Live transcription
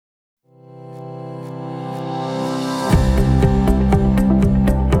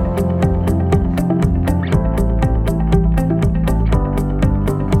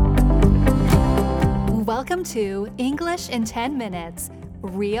Welcome to English in 10 Minutes,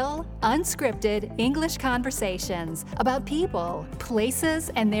 real, unscripted English conversations about people,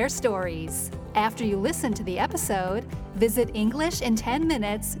 places, and their stories. After you listen to the episode, visit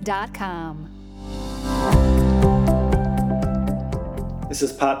EnglishIn10Minutes.com. This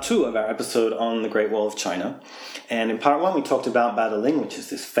is part 2 of our episode on the Great Wall of China. And in part 1, we talked about Badaling, which is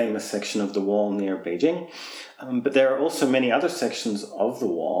this famous section of the wall near Beijing. But there are also many other sections of the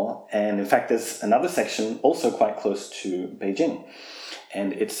wall. And in fact, there's another section also quite close to Beijing.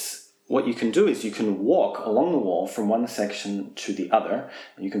 And what you can do is you can walk along the wall from one section to the other.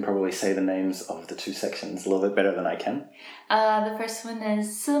 You can probably say the names of the two sections a little bit better than I can. The first one is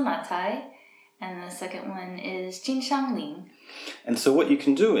Sima Tai, and the second one is Jinshangling. And so what you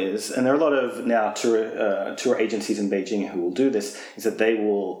can do is, and there are a lot of now tour agencies in Beijing who will do this, is that they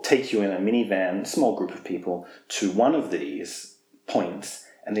will take you in a minivan, small group of people, to one of these points,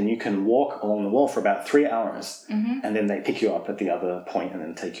 and then you can walk along the wall for about 3 hours, and then they pick you up at the other point and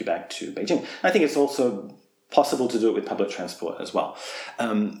then take you back to Beijing. I think it's also possible to do it with public transport as well.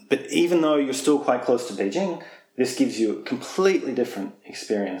 But even though you're still quite close to Beijing, this gives you a completely different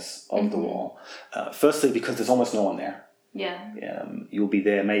experience of the wall. Firstly, because there's almost no one there. Yeah. You'll be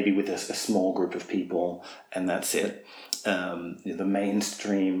there maybe with a small group of people, and that's it. The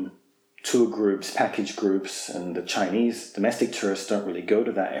mainstream tour groups, package groups, and the Chinese domestic tourists don't really go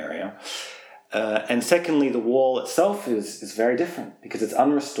to that area. And secondly, the wall itself is very different because it's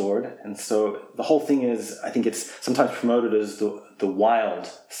unrestored, and so the whole thing is, I think it's sometimes promoted as the wild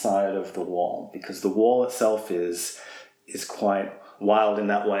side of the wall, because the wall itself is quite wild in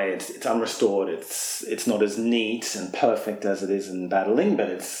that way. It's unrestored. It's not as neat and perfect as it is in Badaling, but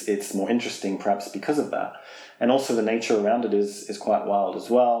it's more interesting perhaps because of that. And also the nature around it is quite wild as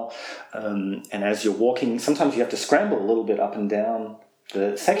well. And as you're walking, sometimes you have to scramble a little bit up and down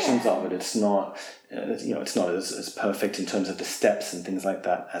the sections of it. It's not, it's not as perfect in terms of the steps and things like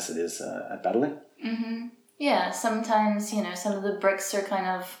that as it is at Badaling. Mm-hmm. Yeah, sometimes, some of the bricks are kind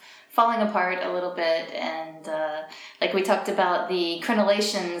of falling apart a little bit, and like we talked about the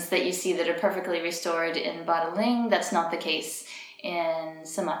crenellations that you see that are perfectly restored in Badaling, that's not the case in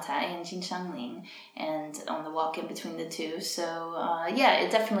Sima Tai and Jinshangling, and on the walk in between the two. So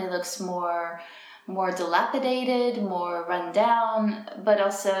it definitely looks more dilapidated, more run down, but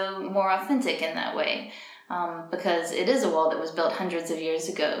also more authentic in that way. Because it is a wall that was built hundreds of years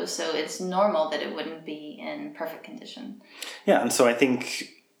ago, so it's normal that it wouldn't be in perfect condition. Yeah, and so I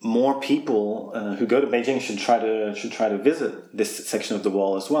think more people who go to Beijing should try to visit this section of the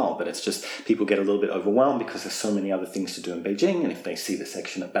wall as well. But it's just people get a little bit overwhelmed because there's so many other things to do in Beijing, and if they see the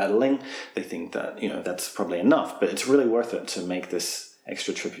section at Badaling, they think that that's probably enough. But it's really worth it to make this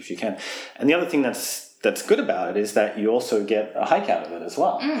extra trip if you can. And the other thing that's good about it is that you also get a hike out of it as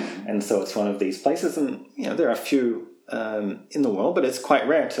well. And so it's one of these places, and there are a few in the world, but it's quite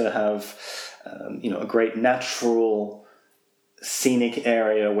rare to have a great natural scenic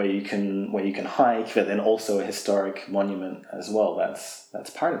area where you can hike, but then also a historic monument as well. That's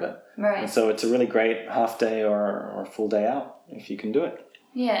part of it. Right. And so it's a really great half day or full day out if you can do it.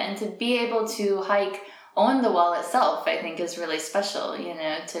 Yeah, and to be able to hike on the wall itself, I think, is really special.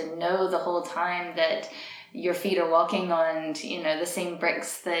 To know the whole time that your feet are walking on, the same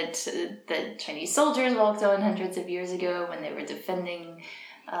bricks that the Chinese soldiers walked on hundreds of years ago when they were defending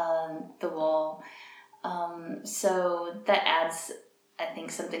the wall. So that adds, I think,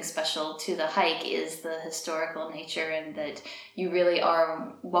 something special to the hike is the historical nature, and that you really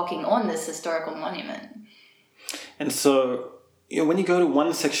are walking on this historical monument. And so, when you go to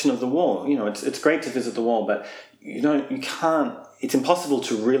one section of the wall, it's great to visit the wall, but you can't. It's impossible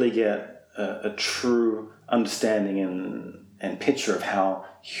to really get a true understanding and picture of how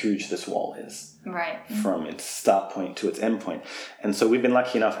huge this wall is. Right. From its start point to its end point. And so we've been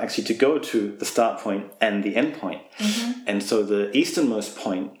lucky enough actually to go to the start point and the end point. And so the easternmost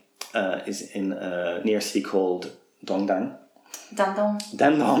point is in near a city called Dandong.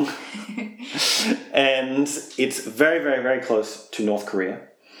 And it's very, very, very close to North Korea.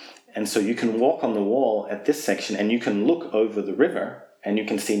 And so you can walk on the wall at this section and you can look over the river and you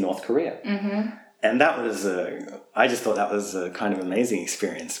can see North Korea. And that was, I just thought that was a kind of amazing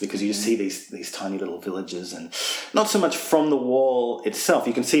experience, because you see these tiny little villages, and not so much from the wall itself.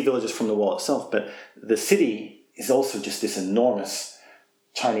 You can see villages from the wall itself, but the city is also just this enormous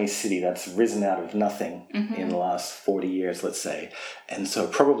Chinese city that's risen out of nothing in the last 40 years, let's say. And so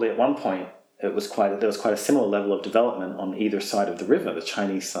probably at one point, there was quite a similar level of development on either side of the river, the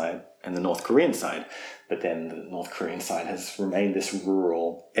Chinese side and the North Korean side. But then the North Korean side has remained this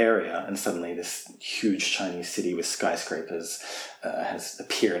rural area, and suddenly this huge Chinese city with skyscrapers has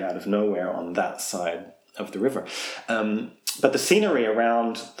appeared out of nowhere on that side of the river. But the scenery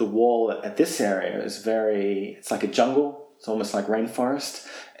around the wall at this area is it's like a jungle. It's almost like rainforest.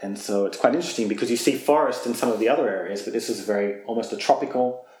 And so it's quite interesting because you see forest in some of the other areas, but this is almost a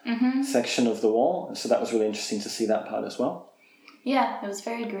tropical section of the wall. And so that was really interesting to see that part as well. Yeah, it was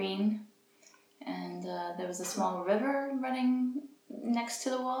very green. And there was a small river running next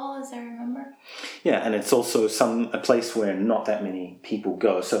to the wall, as I remember. Yeah, and it's also a place where not that many people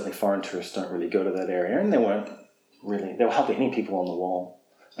go. Certainly foreign tourists don't really go to that area. And there were hardly any people on the wall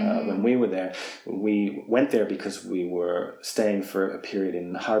when we were there. We went there because we were staying for a period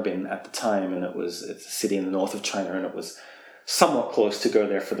in Harbin at the time, and it's a city in the north of China, and it was somewhat close to go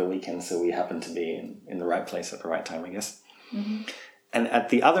there for the weekend, so we happened to be in the right place at the right time, I guess. Mm-hmm. And at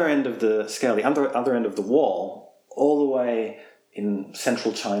the other end of the scale, the other end of the wall, all the way in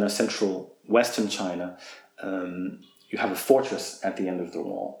central China, central western China, you have a fortress at the end of the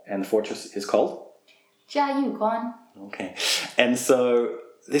wall, and the fortress is called? Jiayuguan. Okay, and so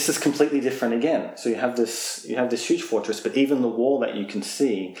this is completely different again. So you have this huge fortress, but even the wall that you can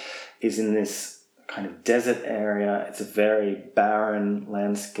see is in this kind of desert area. It's a very barren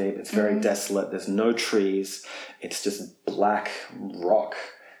landscape. It's very desolate. There's no trees. It's just black rock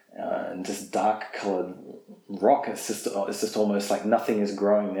and just dark colored rock. It's just almost like nothing is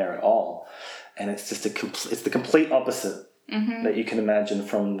growing there at all, and it's just it's the complete opposite that you can imagine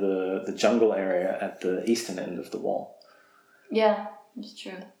from the jungle area at the eastern end of the wall. Yeah, it's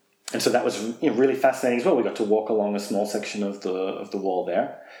true. And so that was really fascinating as well. We got to walk along a small section of the wall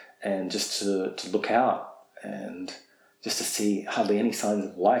there, and just to look out and just to see hardly any signs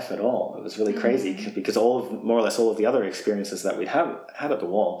of life at all. It was really crazy because more or less all of the other experiences that we'd had at the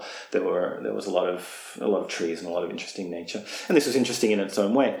wall, there was a lot of trees and a lot of interesting nature. And this was interesting in its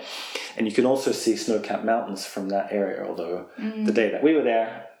own way. And you can also see snow-capped mountains from that area, although the day that we were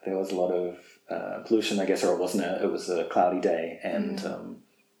there was a lot of pollution, I guess, or it was a cloudy day, and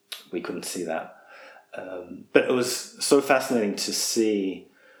we couldn't see that. But it was so fascinating to see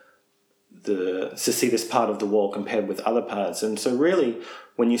this part of the wall compared with other parts. And so really,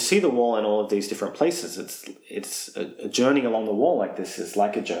 when you see the wall in all of these different places, it's a journey along the wall like this is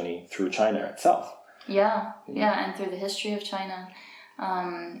like a journey through China itself. Yeah, and through the history of China.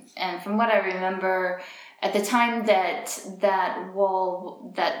 And from what I remember, at the time that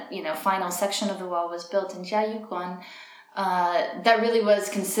wall, final section of the wall was built in Jiayuguan, that really was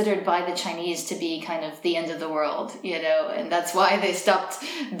considered by the Chinese to be kind of the end of the world, and that's why they stopped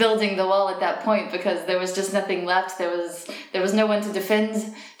building the wall at that point, because there was just nothing left. There was no one to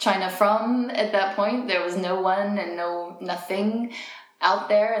defend China from at that point. There was no one and nothing out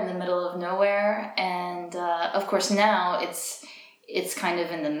there in the middle of nowhere. And of course now it's kind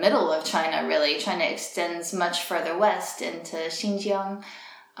of in the middle of China, really. China extends much further west into Xinjiang,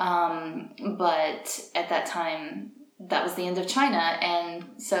 but at that time that was the end of China, and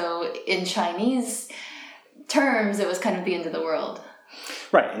so in Chinese terms, it was kind of the end of the world.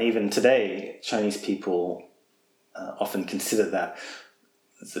 Right, and even today, Chinese people often consider that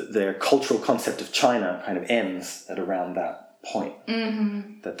their cultural concept of China kind of ends at around that point.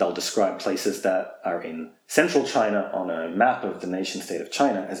 That they'll describe places that are in central China on a map of the nation-state of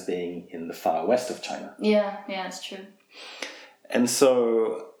China as being in the far west of China. Yeah, it's true. And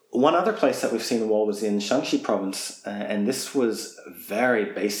so one other place that we've seen the wall was in Shaanxi province, and this was a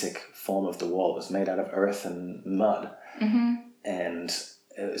very basic form of the wall. It was made out of earth and mud. And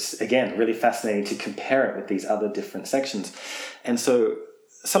it was, again, really fascinating to compare it with these other different sections. And so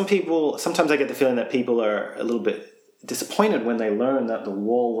sometimes I get the feeling that people are a little bit disappointed when they learn that the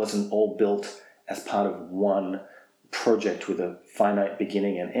wall wasn't all built as part of one project with a finite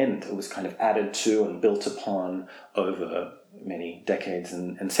beginning and end. It was kind of added to and built upon over many decades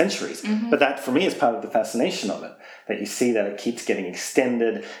and centuries. But that, for me, is part of the fascination of it, that you see that it keeps getting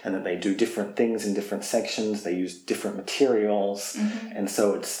extended and that they do different things in different sections, they use different materials, and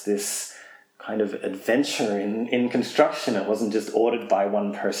so it's this kind of adventure in construction. It wasn't just ordered by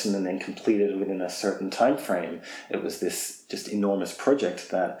one person and then completed within a certain time frame. It was this just enormous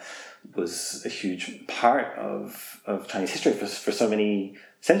project that was a huge part of Chinese history for so many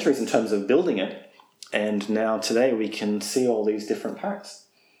centuries in terms of building it. And now today we can see all these different parts.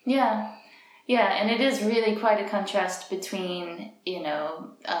 Yeah, and it is really quite a contrast between,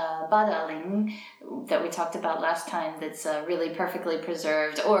 Badaling that we talked about last time, that's really perfectly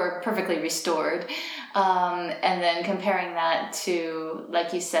preserved or perfectly restored, and then comparing that to,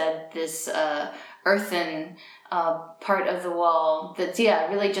 like you said, this earthen part of the wall that's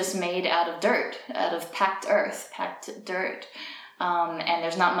really just made out of dirt, out of packed dirt. and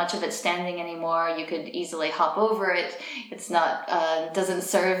there's not much of it standing anymore. You could easily hop over it. It's not doesn't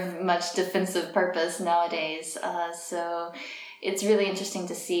serve much defensive purpose nowadays. So it's really interesting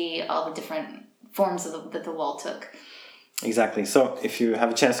to see all the different forms that the wall took. Exactly. So if you have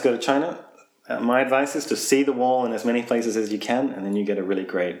a chance to go to China, my advice is to see the wall in as many places as you can, and then you get a really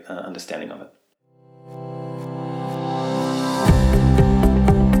great understanding of it.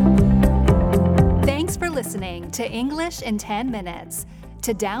 Thanks for listening to English in 10 Minutes.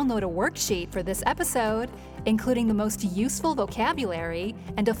 To download a worksheet for this episode, including the most useful vocabulary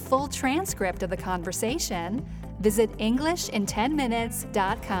and a full transcript of the conversation, visit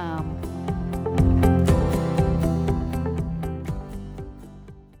EnglishinTenMinutes.com.